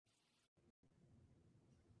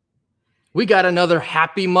We got another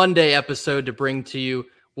Happy Monday episode to bring to you,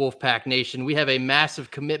 Wolfpack Nation. We have a massive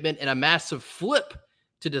commitment and a massive flip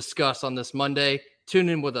to discuss on this Monday. Tune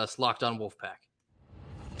in with us, Locked On Wolfpack.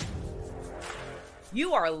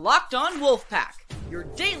 You are Locked On Wolfpack, your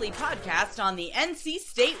daily podcast on the NC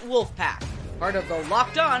State Wolfpack, part of the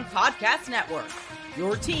Locked On Podcast Network,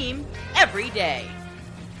 your team every day.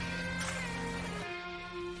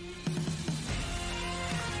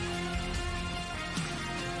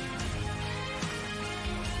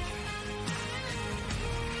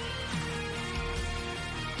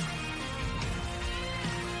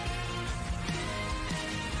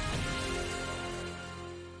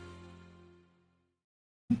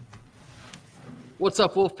 What's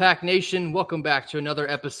up, Wolfpack Nation? Welcome back to another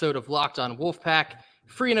episode of Locked On Wolfpack,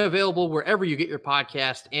 free and available wherever you get your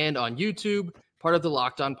podcast and on YouTube, part of the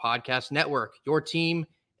Locked On Podcast Network, your team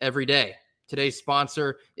every day. Today's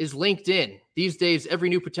sponsor is LinkedIn. These days, every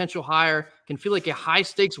new potential hire can feel like a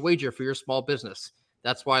high-stakes wager for your small business.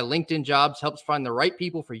 That's why LinkedIn Jobs helps find the right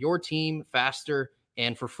people for your team faster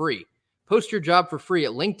and for free. Post your job for free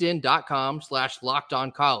at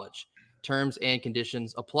linkedin.com/lockedoncollege. Terms and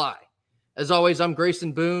conditions apply. As always, I'm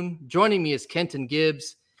Grayson Boone. Joining me is Kenton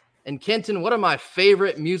Gibbs. And Kenton, one of my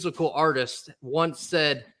favorite musical artists, once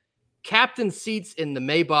said, "Captain seats in the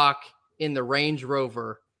Maybach, in the Range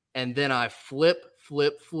Rover, and then I flip,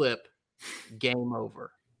 game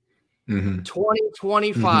over."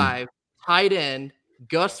 2025 tight end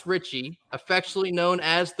Gus Ritchey, affectionately known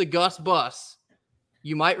as the Gus Bus.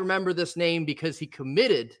 You might remember this name because he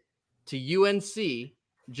committed to UNC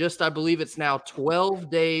just, I believe it's now 12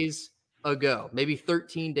 days ago, maybe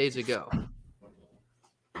 13 days ago.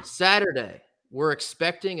 Saturday, we're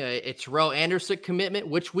expecting a Terrell Anderson commitment,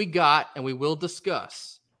 which we got and we will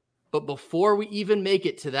discuss. But before we even make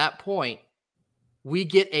it to that point, we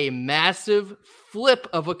get a massive flip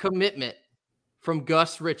of a commitment from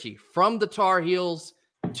Gus Ritchey, from the Tar Heels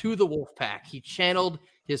to the Wolfpack. He channeled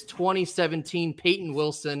his 2017 Peyton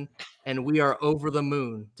Wilson, and we are over the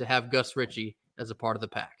moon to have Gus Ritchey as a part of the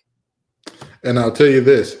pack. And I'll tell you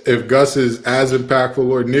this, if Gus is as impactful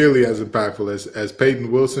or nearly as impactful as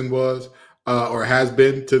Peyton Wilson was or has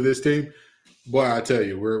been to this team, boy, I tell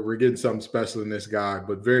you, we're getting something special in this guy.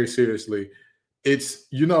 But very seriously, it's,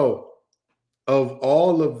 of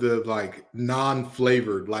all of the like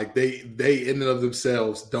non-flavored, like they in and of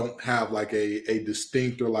themselves don't have like a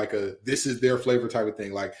distinct or like a this is their flavor type of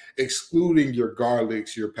thing, like excluding your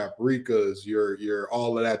garlics, your paprikas, your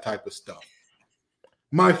all of that type of stuff.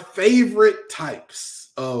 My favorite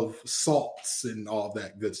types of salts and all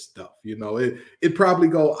that good stuff, it probably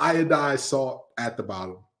go iodized salt at the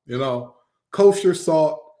bottom, kosher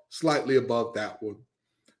salt slightly above that one.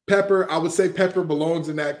 Pepper, I would say pepper belongs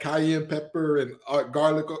in that cayenne pepper and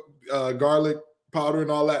garlic powder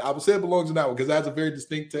and all that. I would say it belongs in that one because that's a very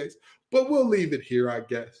distinct taste. But we'll leave it here, I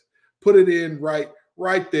guess. Put it in right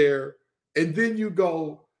there, and then you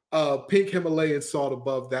go pink Himalayan salt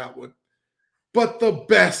above that one. But the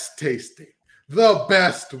best tasting, the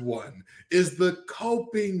best one is the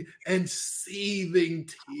coping and seething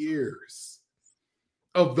tears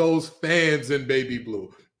of those fans in baby blue.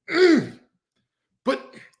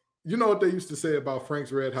 But you know what they used to say about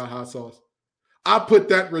Frank's Red Hot Sauce? I put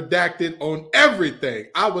that redacted on everything.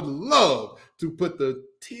 I would love to put the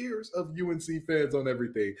tears of UNC fans on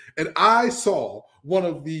everything. And I saw one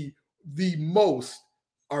of the most,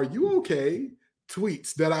 "Are you okay?"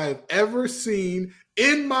 tweets that I have ever seen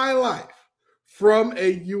in my life from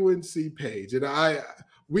a UNC page. And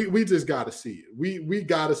we just got to see it. We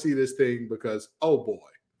got to see this thing because, oh boy.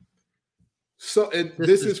 So and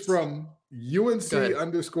this is from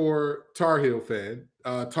UNC_Tar Heel fan,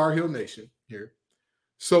 Tar Heel Nation here.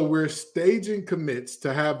 So we're staging commits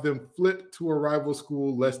to have them flip to a rival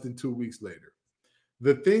school less than 2 weeks later.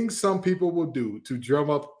 The things some people will do to drum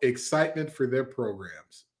up excitement for their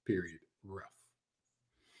programs, period. Rough.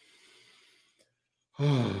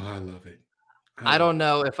 Oh, I love it. I don't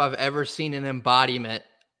know if I've ever seen an embodiment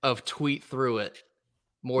of tweet through it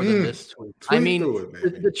more than this tweet. I mean,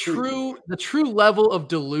 the true level of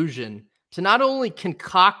delusion to not only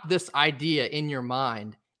concoct this idea in your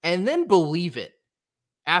mind and then believe it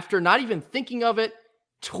after not even thinking of it,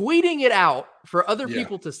 tweeting it out for other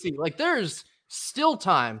people to see. Like, there's still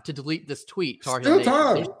time to delete this tweet. Still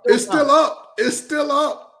time. It's still up. It's still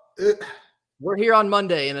up. We're here on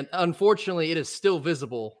Monday, and unfortunately, it is still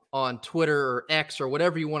visible on Twitter or X or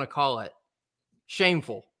whatever you want to call it.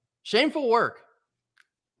 Shameful work.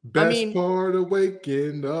 Best part of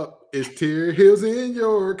waking up is tear hills in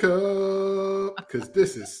your cup. Because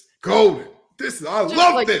this is golden. I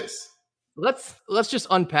love this. Let's just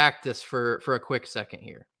unpack this for a quick second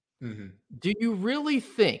here. Mm-hmm. Do you really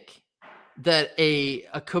think that a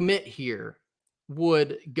commit here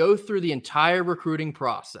would go through the entire recruiting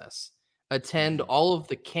process, attend all of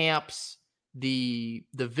the camps, the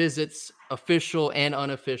visits, official and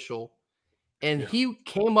unofficial, and he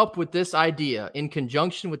came up with this idea in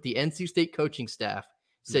conjunction with the NC State coaching staff,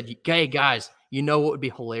 said, hey, guys, you know what would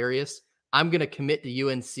be hilarious? I'm going to commit to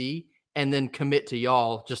UNC and then commit to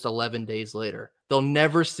y'all just 11 days later. They'll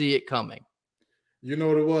never see it coming. You know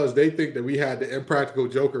what it was? They think that we had the Impractical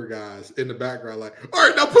Joker guys in the background, like, all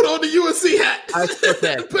right, now put on the UNC hat.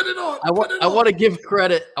 Okay. Put it on. I want to give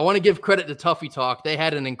credit. I want to give credit to Tuffy Talk. They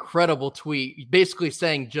had an incredible tweet basically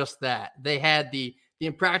saying just that. They had the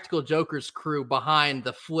Impractical Jokers crew behind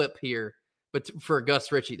the flip here, but for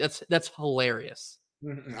Gus Ritchey. That's hilarious.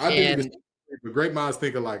 Mm-hmm. I think great minds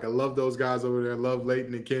think alike. I love those guys over there. I love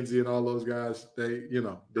Leighton and Kinsey and all those guys. They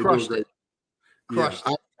crushed do great. Crushed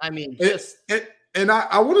it. And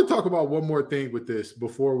I want to talk about one more thing with this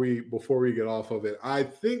before we get off of it. I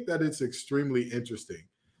think that it's extremely interesting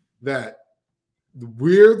that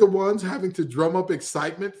we're the ones having to drum up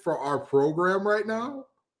excitement for our program right now.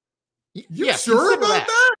 You sure about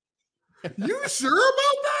that? You sure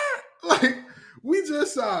about that? Like, we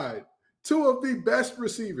just signed two of the best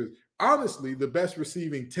receivers. Honestly, the best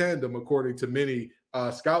receiving tandem, according to many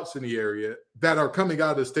scouts in the area, that are coming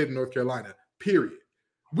out of the state of North Carolina, period.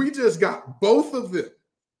 We just got both of them.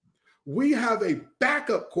 We have a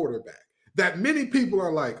backup quarterback that many people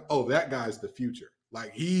are like, oh, that guy's the future.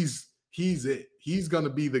 Like, he's it. He's going to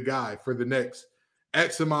be the guy for the next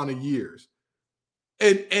X amount of years.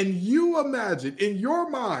 And you imagine, in your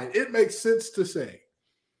mind, it makes sense to say,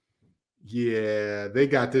 yeah, they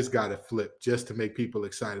got this guy to flip just to make people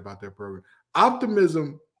excited about their program.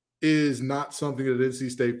 Optimism is not something that NC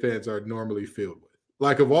State fans are normally filled with.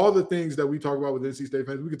 Like, of all the things that we talk about with NC State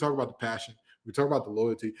fans, we can talk about the passion. We talk about the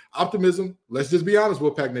loyalty. Optimism, let's just be honest,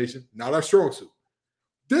 Wolfpack Nation, not our strong suit.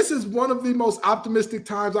 This is one of the most optimistic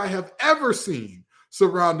times I have ever seen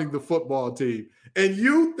surrounding the football team. And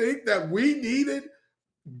you think that we needed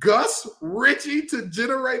Gus Ritchey to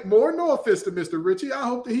generate more? No offense to Mr. Ritchey. I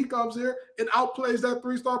hope that he comes here and outplays that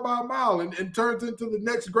 3-star by a mile and turns into the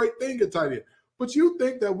next great thing at tight end. But you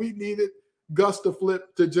think that we needed Gus to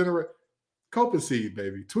flip to generate? Cope and seed,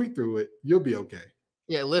 baby. Tweet through it. You'll be okay.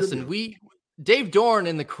 Yeah, listen, Dave Dorn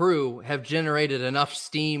and the crew have generated enough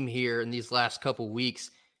steam here in these last couple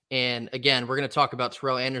weeks. And again, we're going to talk about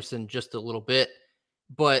Terrell Anderson just a little bit.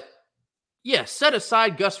 But yeah, set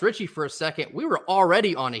aside Gus Ritchey for a second. We were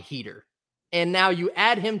already on a heater. And now you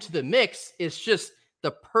add him to the mix. It's just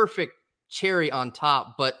the perfect cherry on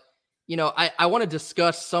top. But, you know, I want to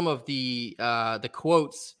discuss some of the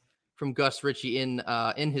quotes from Gus Ritchey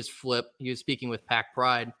in his flip. He was speaking with Pack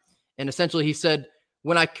Pride. And essentially he said,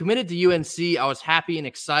 when I committed to UNC, I was happy and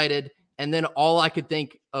excited. And then all I could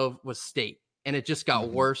think of was state. And it just got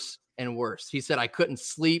worse and worse. He said, I couldn't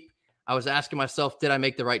sleep. I was asking myself, did I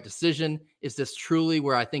make the right decision? Is this truly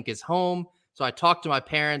where I think is home? So I talked to my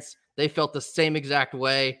parents. They felt the same exact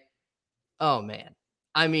way. Oh, man.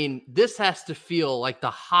 I mean, this has to feel like the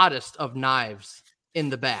hottest of knives in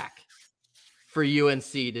the back for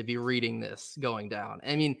UNC to be reading this going down.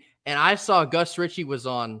 I mean, and I saw Gus Ritchey was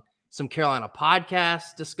on some Carolina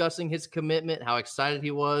podcasts discussing his commitment, how excited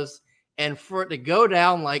he was. And for it to go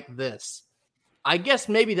down like this, I guess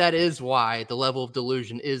maybe that is why the level of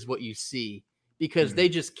delusion is what you see, because they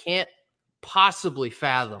just can't possibly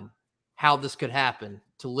fathom how this could happen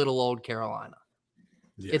to little old Carolina.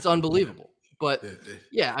 Yeah. It's unbelievable. But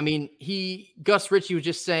yeah, I mean, Gus Ritchey was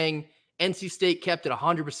just saying NC State kept it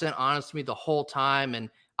 100% honest with me the whole time, and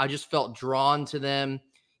I just felt drawn to them.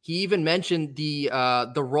 He even mentioned the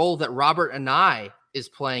role that Robert Anae is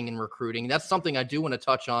playing in recruiting. That's something I do want to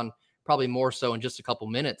touch on probably more so in just a couple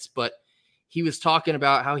minutes. But he was talking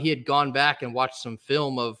about how he had gone back and watched some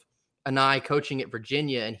film of Anae coaching at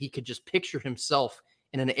Virginia, and he could just picture himself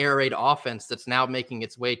in an air raid offense that's now making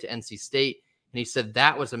its way to NC State. And he said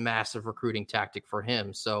that was a massive recruiting tactic for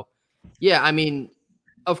him. So, yeah, I mean,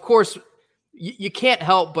 of course, you can't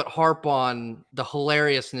help but harp on the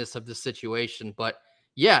hilariousness of the situation. But,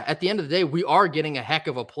 yeah, at the end of the day, we are getting a heck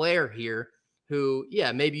of a player here who,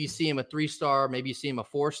 yeah, maybe you see him a 3-star, maybe you see him a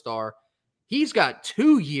 4-star. He's got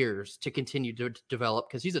 2 years to continue to develop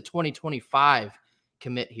because he's a 2025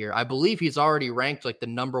 commit here. I believe he's already ranked like the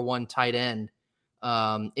number 1 tight end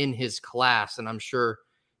in his class. And I'm sure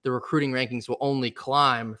the recruiting rankings will only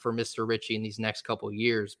climb for Mr. Ritchey in these next couple of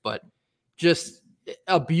years. But just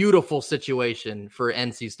a beautiful situation for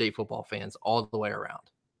NC State football fans all the way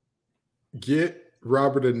around. Get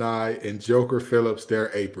Robert Anae and Joker Phillips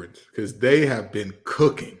their aprons because they have been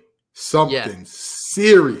cooking something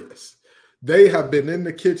serious. They have been in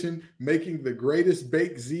the kitchen making the greatest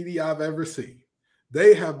baked ziti I've ever seen.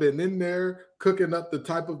 They have been in there cooking up the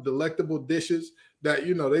type of delectable dishes that,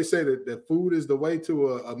 they say that food is the way to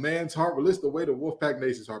a man's heart. Well, it's the way to Wolfpack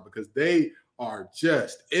Nation's heart, because they are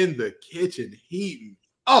just in the kitchen heating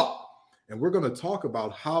up. And we're going to talk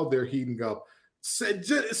about how they're heating up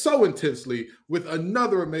so intensely with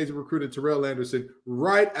another amazing recruit, Terrell Anderson,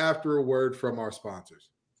 right after a word from our sponsors.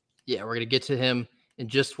 Yeah, we're going to get to him in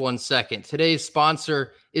just 1 second. Today's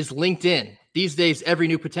sponsor is LinkedIn. These days, every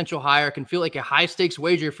new potential hire can feel like a high-stakes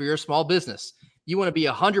wager for your small business. You want to be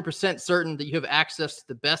 100% certain that you have access to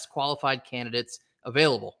the best qualified candidates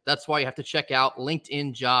available. That's why you have to check out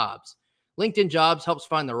LinkedIn Jobs. LinkedIn Jobs helps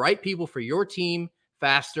find the right people for your team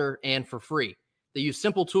faster and for free. They use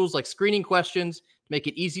simple tools like screening questions to make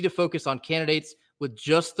it easy to focus on candidates with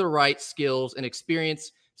just the right skills and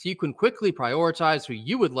experience, so you can quickly prioritize who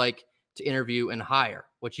you would like to interview and hire.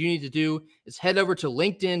 What you need to do is head over to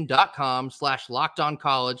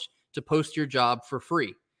linkedin.com/lockedoncollege to post your job for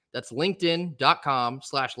free. That's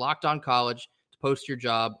linkedin.com/lockedoncollege to post your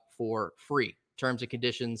job for free. Terms and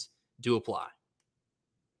conditions do apply.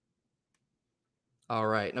 All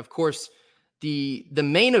right. And of course, the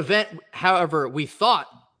main event, however, we thought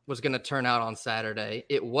was going to turn out on Saturday.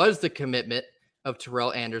 It was the commitment of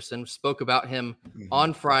Terrell Anderson. We spoke about him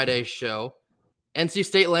on Friday's show. NC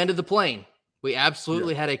State landed the plane. We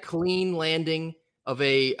absolutely had a clean landing of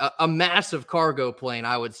a massive cargo plane,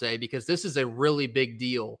 I would say, because this is a really big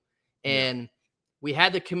deal. And we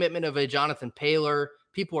had the commitment of a Jonathan Paylor.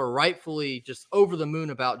 People are rightfully just over the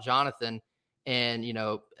moon about Jonathan. And,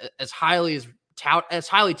 as highly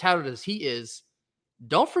touted as he is,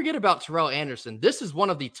 don't forget about Terrell Anderson. This is one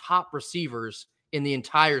of the top receivers in the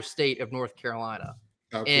entire state of North Carolina.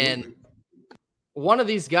 Absolutely. And one of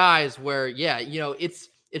these guys where,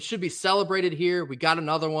 it should be celebrated here. We got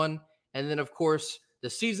another one. And then, of course, the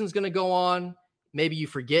season's going to go on. Maybe you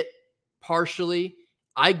forget partially.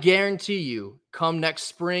 I guarantee you, come next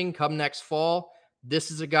spring, come next fall,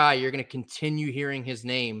 this is a guy you're going to continue hearing his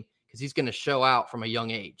name because he's going to show out from a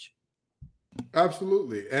young age.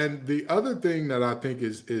 Absolutely. And the other thing that I think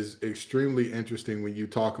is extremely interesting when you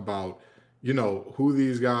talk about, who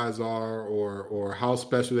these guys are or how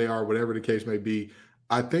special they are, whatever the case may be,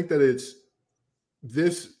 I think that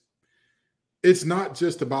it's not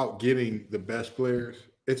just about getting the best players.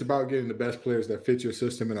 It's about getting the best players that fit your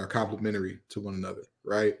system and are complementary to one another,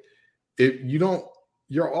 right?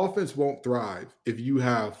 Your offense won't thrive if you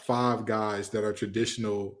have 5 guys that are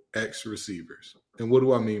traditional X receivers. And what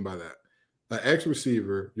do I mean by that? An X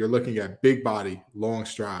receiver, you're looking at big body, long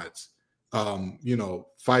strides,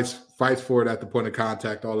 fights for it at the point of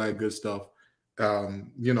contact, all that good stuff.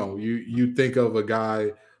 You think of a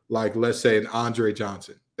guy like, let's say, an Andre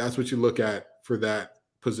Johnson. That's what you look at for that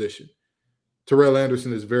position. Terrell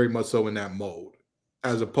Anderson is very much so in that mode,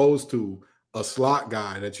 as opposed to a slot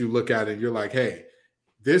guy that you look at and you're like, hey,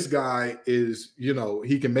 this guy is,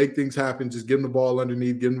 he can make things happen. Just give him the ball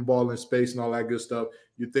underneath, give him the ball in space and all that good stuff.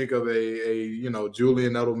 You think of a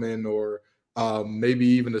Julian Edelman or maybe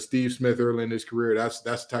even a Steve Smith early in his career. That's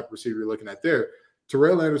the type of receiver you're looking at there.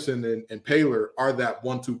 Terrell Anderson and Paylor are that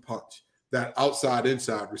 1-2 punch, that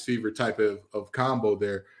outside-inside receiver type of combo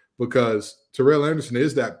there, because Terrell Anderson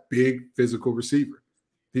is that big physical receiver.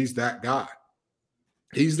 He's that guy.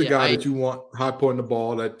 He's the guy that you want high pointing the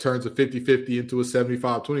ball that turns a 50-50 into a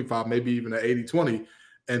 75-25, maybe even an 80-20.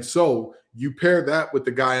 And so you pair that with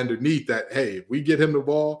the guy underneath that, hey, if we get him the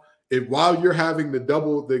ball, while you're having to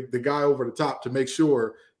double the guy over the top to make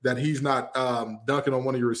sure that he's not dunking on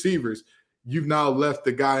one of your receivers, you've now left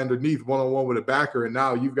the guy underneath one-on-one with a backer, and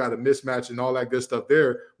now you've got a mismatch and all that good stuff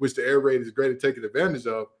there, which the air raid is great at taking advantage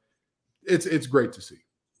of. It's great to see.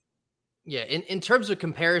 Yeah, in terms of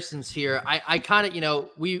comparisons here, I kind of,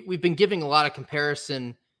 we've been giving a lot of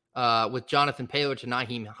comparison with Jonathan Paylor to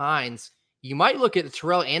Nyheim Hines. You might look at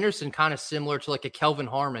Terrell Anderson kind of similar to like a Kelvin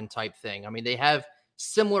Harmon type thing. I mean, they have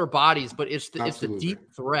similar bodies, but it's the deep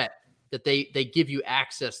threat that they give you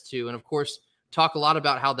access to. And of course, talk a lot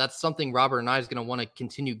about how that's something Robert and I is going to want to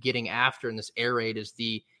continue getting after in this air raid is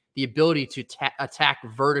the ability to attack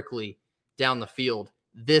vertically down the field.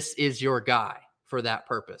 This is your guy for that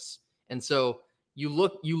purpose. And so you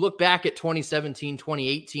look back at 2017,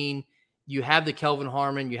 2018, you have the Kelvin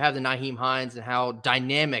Harmon, you have the Nyheim Hines, and how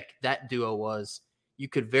dynamic that duo was. You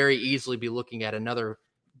could very easily be looking at another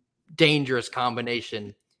dangerous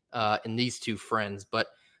combination in these two friends. But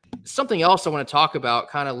something else I want to talk about,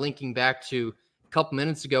 kind of linking back to a couple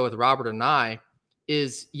minutes ago with Robert and I,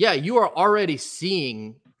 is, you are already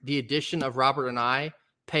seeing the addition of Robert and I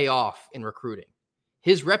pay off in recruiting.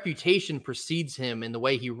 his reputation precedes him in the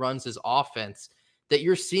way he runs his offense, that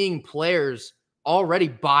you're seeing players already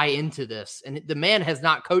buy into this. And the man has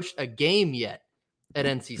not coached a game yet at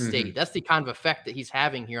NC State. Mm-hmm. That's the kind of effect that he's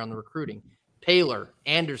having here on the recruiting. Paylor,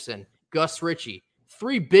 Anderson, Gus Ritchey,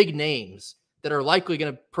 3 big names that are likely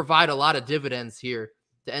going to provide a lot of dividends here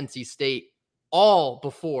to NC State, all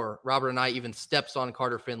before Robert and I even steps on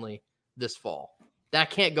Carter Finley this fall. That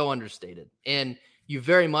can't go understated. And you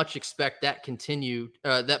very much expect that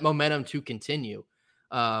that momentum to continue.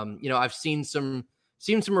 I've seen some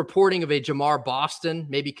reporting of a Jamar Boston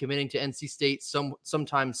maybe committing to NC State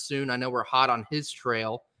sometime soon. I know we're hot on his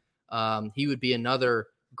trail. He would be another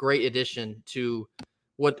great addition to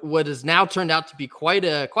what has now turned out to be quite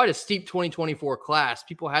a steep 2024 class.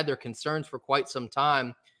 People had their concerns for quite some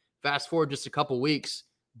time. Fast forward just a couple weeks,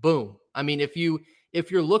 boom. I mean, if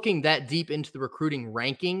you're looking that deep into the recruiting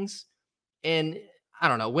rankings, and I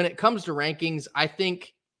don't know, when it comes to rankings, I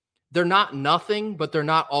think they're not nothing, but they're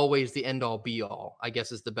not always the end all be all, I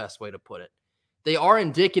guess is the best way to put it. They are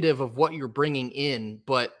indicative of what you're bringing in,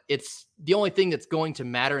 but it's the only thing that's going to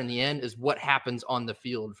matter in the end is what happens on the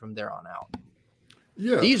field from there on out.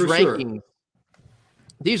 Yeah, these rankings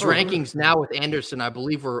now with Anderson, I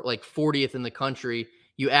believe we're like 40th in the country.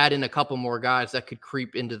 You add in a couple more guys that could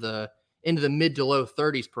creep into the mid to low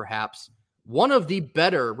 30s, perhaps. One of the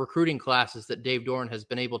better recruiting classes that Dave Doeren has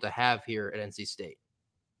been able to have here at NC State.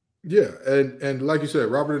 Yeah, and like you said,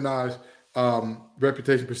 Robert and I's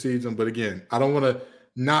reputation precedes him. But again, I don't want to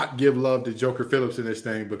not give love to Joker Phillips in this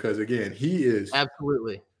thing because, again, he is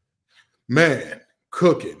absolutely, man,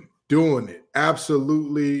 cooking, doing it,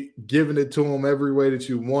 absolutely giving it to him every way that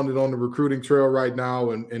you want it on the recruiting trail right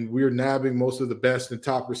now. And we're nabbing most of the best and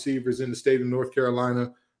top receivers in the state of North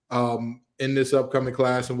Carolina in this upcoming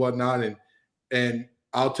class and whatnot. And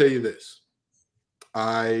I'll tell you this,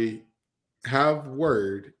 I have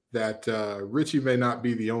word that Ritchey may not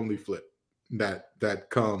be the only flip that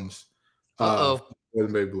comes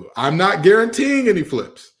with Baby Blue. I'm not guaranteeing any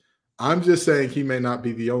flips. I'm just saying he may not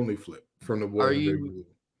be the only flip from the boy.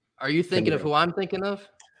 Are you thinking of who I'm thinking of?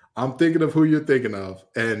 I'm thinking of who you're thinking of.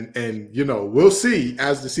 And we'll see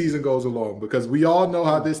as the season goes along because we all know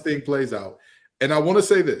how this thing plays out. And I want to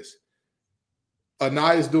say this.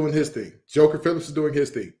 Anai is doing his thing. Joker Phillips is doing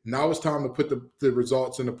his thing. Now it's time to put the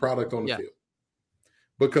results and the product on the field.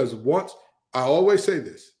 Because I always say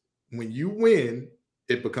this, when you win,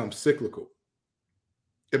 it becomes cyclical.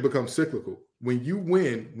 It becomes cyclical. When you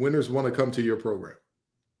win, winners want to come to your program.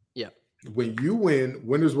 Yeah. When you win,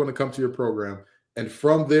 winners want to come to your program. And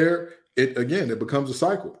from there, it becomes a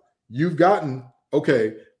cycle. You've gotten,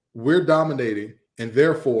 okay, we're dominating, and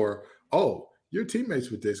therefore, you're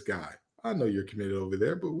teammates with this guy. I know you're committed over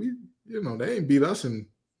there, but they ain't beat us in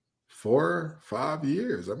 4 or 5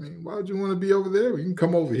 years. I mean, why would you want to be over there? You can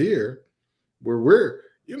come over here where we're,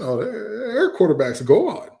 their quarterback's a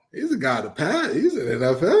go-on. He's a guy to pass. He's an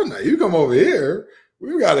NFL now. You come over here,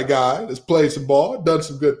 we've got a guy that's played some ball, done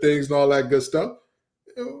some good things and all that good stuff.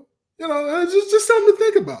 It's just something to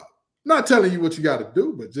think about. Not telling you what you got to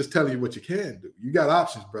do, but just telling you what you can do. You got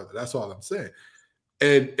options, brother. That's all I'm saying.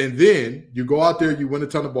 And then you go out there, you win a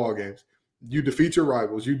ton of ball games. You defeat your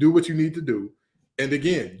rivals. You do what you need to do. And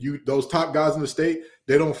again, those top guys in the state,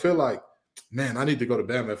 they don't feel like, man, I need to go to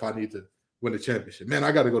Bama if I need to win a championship. Man,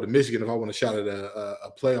 I got to go to Michigan if I want a shot at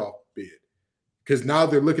a playoff bid. Because now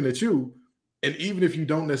they're looking at you, and even if you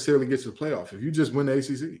don't necessarily get to the playoff, if you just win the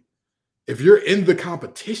ACC, if you're in the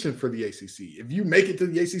competition for the ACC, if you make it to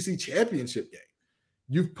the ACC championship game,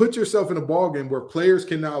 you've put yourself in a ball game where players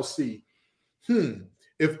can now see,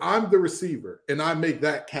 if I'm the receiver and I make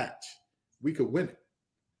that catch, we could win it.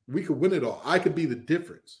 We could win it all. I could be the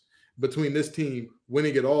difference between this team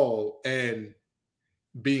winning it all and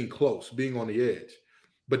being close, being on the edge.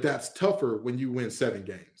 But that's tougher when you win 7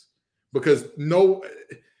 games because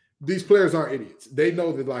these players aren't idiots. They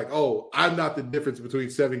know that I'm not the difference between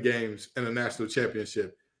 7 games and a national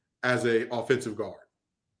championship as an offensive guard.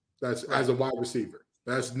 That's right. As a wide receiver.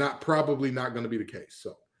 That's probably not going to be the case.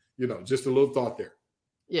 So, just a little thought there.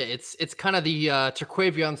 Yeah, it's kind of the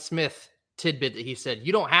Terquavion Smith tidbit that he said.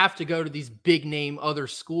 You don't have to go to these big name other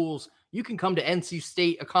schools. You can come to NC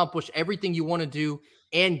State, accomplish everything you want to do,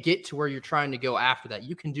 and get to where you're trying to go after that.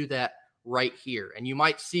 You can do that right here. And you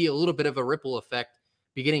might see a little bit of a ripple effect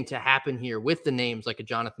beginning to happen here with the names like a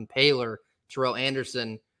Jonathan Paylor, Terrell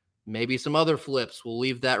Anderson, maybe some other flips. We'll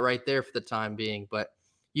leave that right there for the time being. But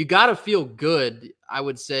you got to feel good, I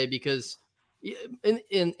would say, because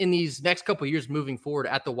in these next couple of years moving forward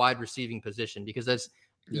at the wide receiving position, because as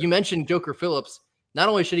you mentioned Joker Phillips, not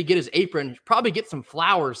only should he get his apron, probably get some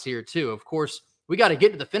flowers here too. Of course, we got to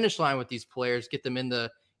get to the finish line with these players, get them in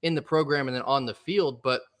the program and then on the field.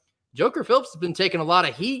 But Joker Phillips has been taking a lot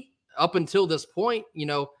of heat up until this point.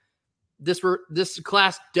 This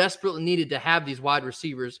class desperately needed to have these wide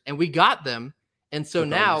receivers, and we got them. And so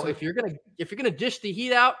now, if you're gonna dish the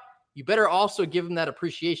heat out, you better also give him that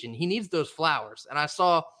appreciation. He needs those flowers. And I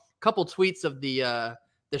saw a couple tweets of the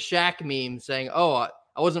Shaq meme saying, "Oh, I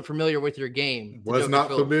wasn't familiar with your game." Was not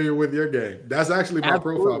familiar with your game. That's actually my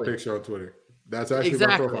profile picture on Twitter. That's actually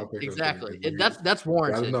my profile picture. Exactly. That's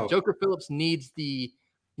warranted. Joker Phillips needs the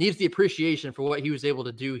appreciation for what he was able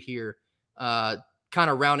to do here, kind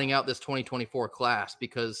of rounding out this 2024 class,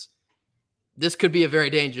 because this could be a very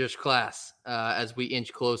dangerous class as we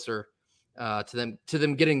inch closer to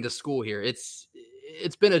them getting to school here. It's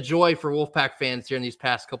been a joy for Wolfpack fans here in these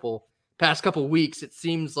past couple weeks. It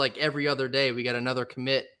seems like every other day we got another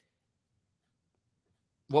commit.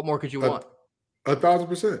 What more could you want?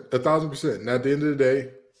 1,000%. And at the end of the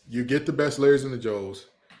day, you get the best Larrys and the Joes.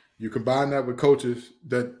 You combine that with coaches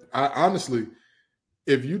that honestly,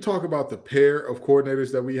 if you talk about the pair of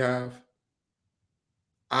coordinators that we have,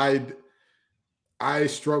 I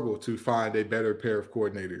struggle to find a better pair of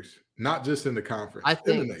coordinators, not just in the conference, I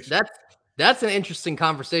think in the nation. That's an interesting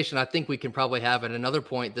conversation. I think we can probably have at another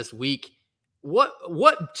point this week.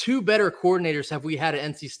 What two better coordinators have we had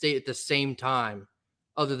at NC State at the same time,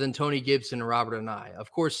 other than Tony Gibson and Robert Anae?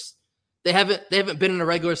 Of course, they haven't been in a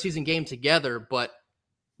regular season game together, but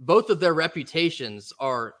both of their reputations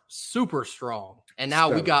are super strong. And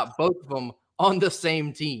now we got both of them on the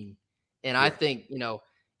same team. And I think,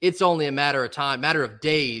 it's only a matter of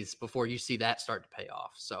days before you see that start to pay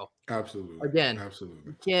off. So absolutely. Again,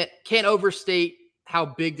 can't overstate how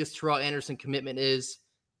big this Terrell Anderson commitment is.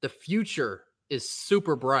 The future is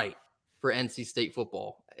super bright for NC State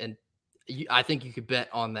football. And I think you could bet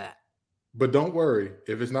on that. But don't worry,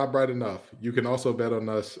 if it's not bright enough, you can also bet on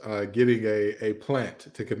us getting a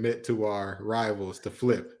plant to commit to our rivals to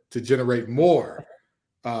flip, to generate more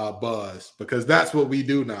buzz, because that's what we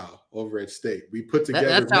do now over at State. We put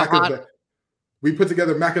together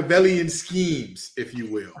Machiavellian schemes, if you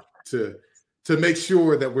will, to make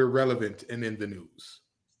sure that we're relevant and in the news.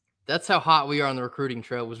 That's how hot we are on the recruiting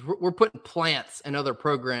trail. We're putting plants and other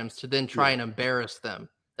programs to then try and embarrass them.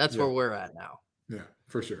 That's where we're at now. Yeah,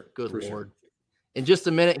 for sure. Good Lord. Sure. In just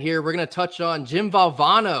a minute here, we're going to touch on Jim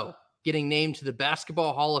Valvano getting named to the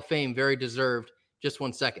Basketball Hall of Fame. Very deserved. Just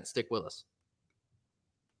 1 second. Stick with us.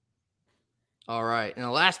 All right. And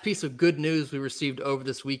the last piece of good news we received over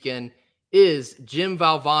this weekend is Jim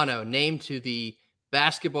Valvano named to the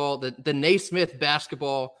the Naismith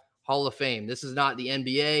Basketball Hall of Fame. This is not the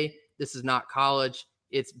NBA. This is not college.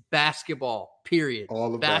 It's basketball, period.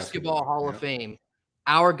 All of basketball Hall of Fame.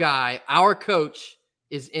 Our guy, our coach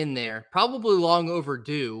is in there. Probably long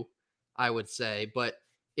overdue, I would say. But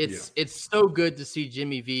it's so good to see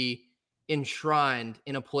Jimmy V enshrined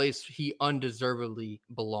in a place he undeservedly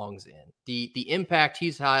belongs in. The impact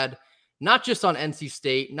he's had, not just on NC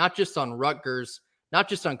State, not just on Rutgers, not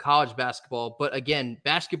just on college basketball, but again,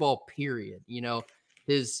 basketball, period.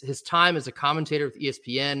 His time as a commentator with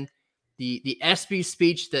ESPN, the SB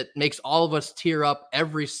speech that makes all of us tear up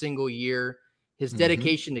every single year, his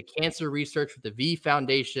dedication to cancer research with the V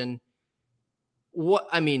Foundation.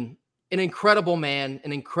 An incredible man,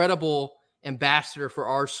 an incredible ambassador for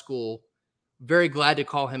our school. Very glad to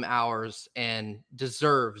call him ours, and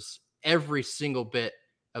deserves every single bit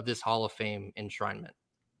of this Hall of Fame enshrinement.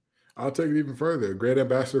 I'll take it even further. Great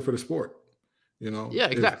ambassador for the sport. Yeah,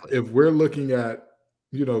 exactly. If we're looking at,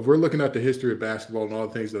 the history of basketball and all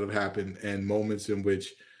the things that have happened and moments in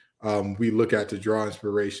which we look at to draw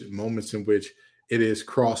inspiration, moments in which it is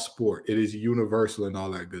cross sport, it is universal and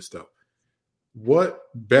all that good stuff. What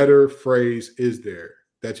better phrase is there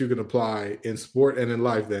that you can apply in sport and in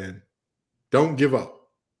life than don't give up.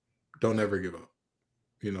 Don't ever give up.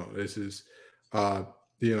 This is,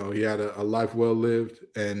 he had a life well lived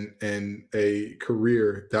and a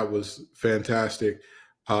career that was fantastic,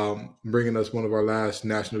 bringing us one of our last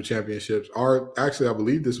national championships. I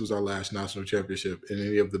believe this was our last national championship in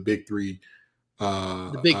any of the big three.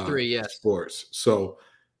 Sports. So,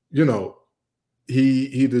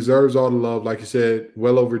 he deserves all the love, like you said,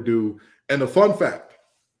 well overdue. And a fun fact,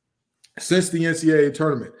 since the NCAA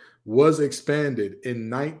tournament was expanded in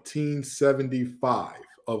 1975,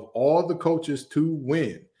 of all the coaches to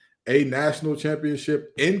win a national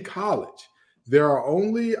championship in college, there are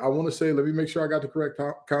only, I want to say, let me make sure I got the correct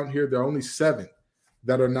count here. There are only 7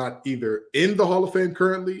 that are not either in the Hall of Fame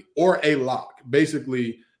currently or a lock.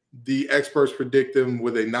 Basically, the experts predict them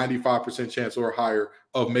with a 95% chance or higher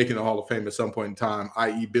of making the Hall of Fame at some point in time,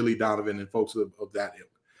 i.e. Billy Donovan and folks of that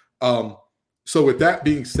ilk. So with that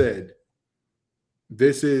being said,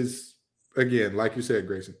 this is, again, like you said,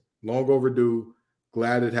 Grayson, long overdue.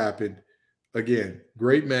 Glad it happened. Again,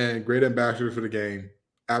 great man, great ambassador for the game.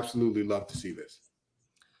 Absolutely love to see this.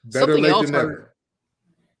 Better Something late else than never.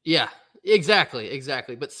 Yeah,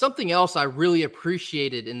 exactly. But something else I really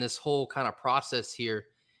appreciated in this whole kind of process here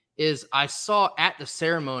is I saw at the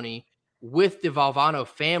ceremony with the Valvano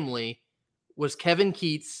family was Kevin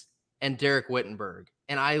Keats and Derek Wittenberg.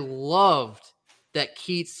 And I loved that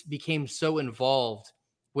Keats became so involved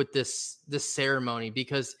with this ceremony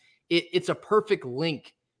because it's a perfect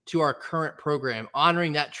link to our current program,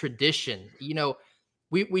 honoring that tradition. You know,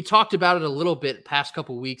 we talked about it a little bit past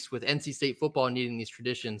couple weeks with NC State football needing these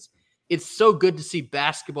traditions. It's so good to see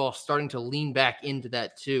basketball starting to lean back into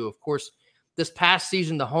that too. Of course, this past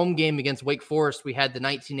season, the home game against Wake Forest, we had the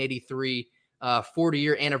 1983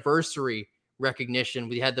 40-year anniversary recognition.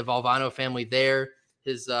 We had the Valvano family there.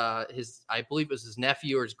 His I believe it was his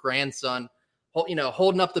nephew or his grandson,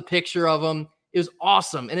 holding up the picture of him. It was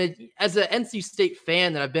awesome. And as an NC State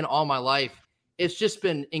fan that I've been all my life, it's just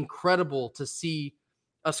been incredible to see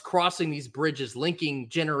us crossing these bridges, linking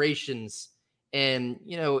generations. And,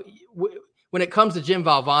 when it comes to Jim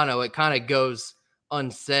Valvano, it kind of goes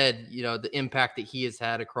unsaid, the impact that he has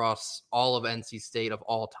had across all of NC State of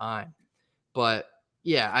all time. But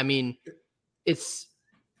yeah, I mean, it's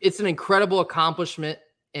an incredible accomplishment,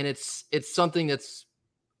 and it's something that's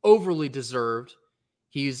overly deserved.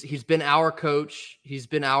 He's been our coach. He's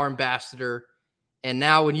been our ambassador. And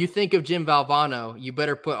now when you think of Jim Valvano, you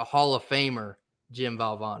better put a Hall of Famer Jim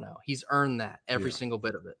Valvano. He's earned that every single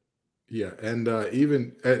bit of it. Yeah. And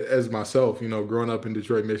even as myself, growing up in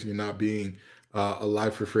Detroit, Michigan, not being a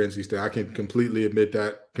lifer for NC State, I can completely admit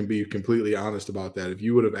that, can be completely honest about that. If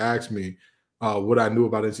you would have asked me what I knew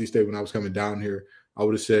about NC State when I was coming down here, I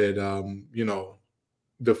would have said,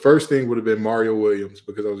 the first thing would have been Mario Williams,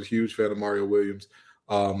 because I was a huge fan of Mario Williams.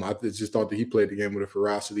 I just thought that he played the game with a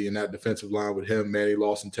ferocity, and that defensive line with him, Manny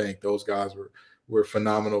Lawson, Tank, those guys were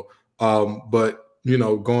phenomenal. But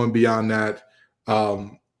going beyond that,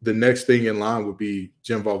 the next thing in line would be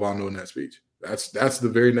Jim Valvano in that speech. That's the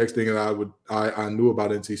very next thing that I knew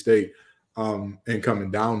about NC State and coming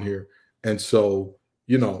down here. And so,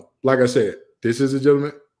 like I said, this is a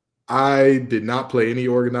gentleman. I did not play any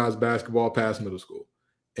organized basketball past middle school.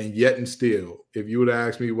 And yet and still, if you would have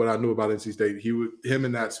asked me what I knew about NC State, him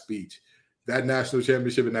in that speech, that national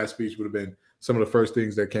championship in that speech would have been some of the first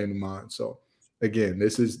things that came to mind. So again,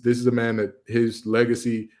 this is a man that his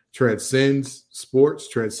legacy transcends sports,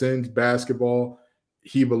 transcends basketball.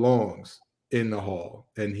 He belongs in the Hall,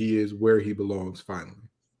 and he is where he belongs finally.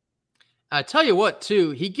 I tell you what,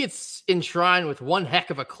 too, he gets enshrined with one heck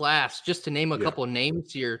of a class. Just to name a couple of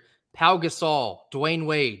names here: Pau Gasol, Dwayne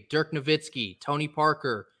Wade, Dirk Nowitzki, Tony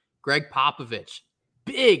Parker, Greg Popovich.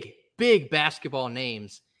 Big basketball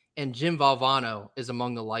names, and Jim Valvano is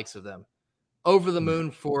among the likes of them. Over the moon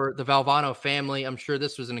for the Valvano family. I'm sure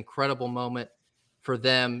this was an incredible moment for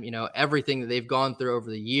them. Everything that they've gone through over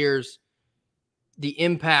the years, the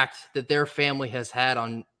impact that their family has had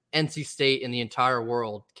on NC State and the entire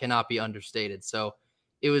world cannot be understated. So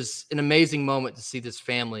it was an amazing moment to see this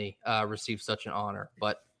family receive such an honor.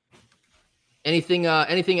 But anything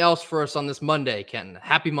else for us on this Monday, Kenton?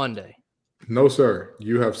 Happy Monday. No, sir.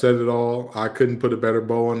 You have said it all. I couldn't put a better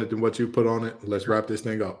bow on it than what you put on it. Let's wrap this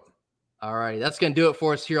thing up. All righty. That's going to do it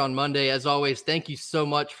for us here on Monday. As always, thank you so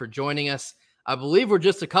much for joining us. I believe we're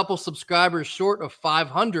just a couple subscribers short of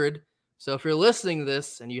 500. So if you're listening to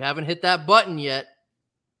this and you haven't hit that button yet,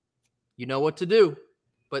 you know what to do.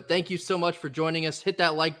 But thank you so much for joining us. Hit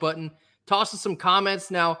that like button. Toss us some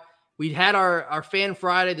comments. Now, we had our Fan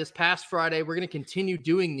Friday this past Friday. We're going to continue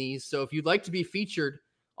doing these. So if you'd like to be featured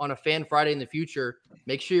on a Fan Friday in the future,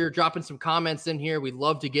 make sure you're dropping some comments in here. We'd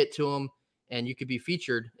love to get to them, and you could be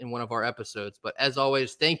featured in one of our episodes. But as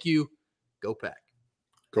always, thank you. Go Pack.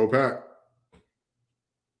 Go Pack.